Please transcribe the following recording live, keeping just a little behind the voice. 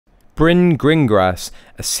Brynn Gringras,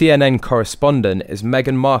 a CNN correspondent, is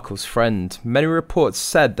Meghan Markle's friend. Many reports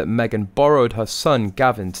said that Meghan borrowed her son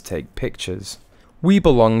Gavin to take pictures. We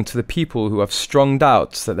belong to the people who have strong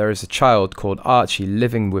doubts that there is a child called Archie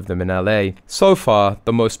living with them in LA. So far,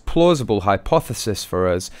 the most plausible hypothesis for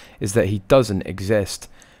us is that he doesn't exist,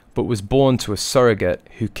 but was born to a surrogate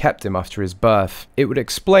who kept him after his birth. It would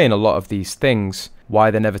explain a lot of these things: why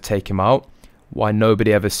they never take him out, why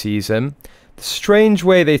nobody ever sees him, the strange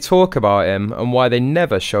way they talk about him, and why they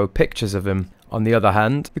never show pictures of him. On the other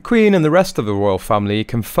hand, the Queen and the rest of the royal family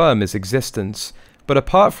confirm his existence, but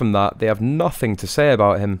apart from that, they have nothing to say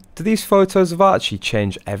about him. Do these photos of Archie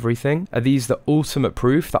change everything? Are these the ultimate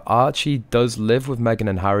proof that Archie does live with Meghan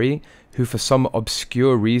and Harry, who for some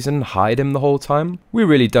obscure reason hide him the whole time? We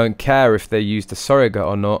really don't care if they used a surrogate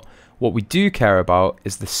or not. What we do care about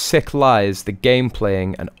is the sick lies, the game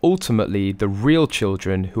playing, and ultimately the real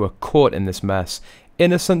children who are caught in this mess.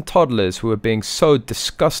 Innocent toddlers who are being so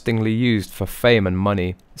disgustingly used for fame and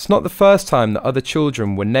money. It's not the first time that other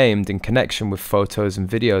children were named in connection with photos and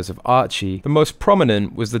videos of Archie. The most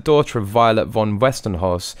prominent was the daughter of Violet von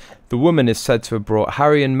Westenhaus. The woman is said to have brought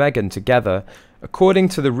Harry and Meghan together. According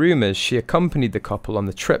to the rumours, she accompanied the couple on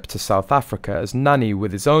the trip to South Africa as nanny,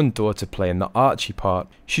 with his own daughter playing the Archie part.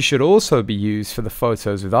 She should also be used for the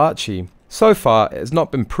photos with Archie. So far, it has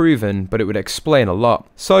not been proven, but it would explain a lot.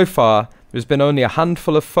 So far, there's been only a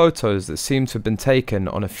handful of photos that seem to have been taken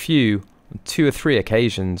on two or three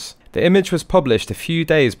occasions. The image was published a few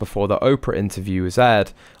days before the Oprah interview was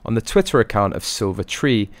aired on the Twitter account of Silver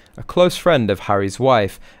Tree, a close friend of Harry's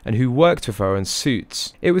wife and who worked with her on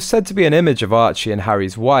Suits. It was said to be an image of Archie and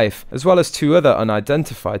Harry's wife, as well as two other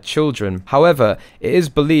unidentified children. However, it is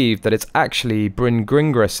believed that it's actually Brynn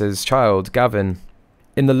Gringras' child, Gavin.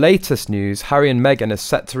 In the latest news, Harry and Meghan are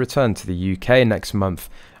set to return to the UK next month.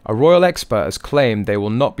 A royal expert has claimed they will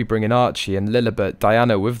not be bringing Archie and Lilibet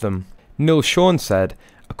Diana with them. Neil Sean said,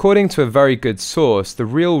 "According to a very good source, the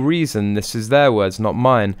real reason, this is their words, not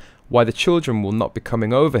mine, why the children will not be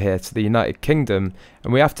coming over here to the United Kingdom,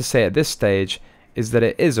 and we have to say at this stage, is that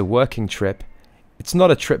it is a working trip. It's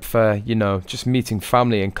not a trip for, just meeting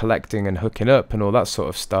family and collecting and hooking up and all that sort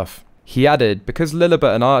of stuff." He added, because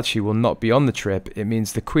Lilibet and Archie will not be on the trip, it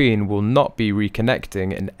means the Queen will not be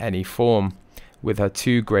reconnecting in any form with her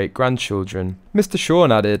two great-grandchildren. Mr.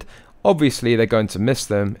 Sean added, "Obviously they're going to miss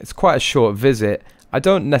them. It's quite a short visit. I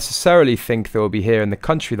don't necessarily think they will be here in the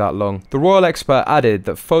country that long." The royal expert added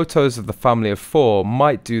that photos of the family of four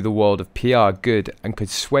might do the world of PR good and could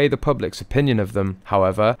sway the public's opinion of them.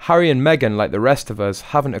 However, Harry and Meghan, like the rest of us,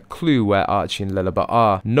 haven't a clue where Archie and Lilibet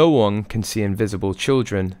are. No one can see invisible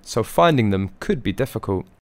children, so finding them could be difficult.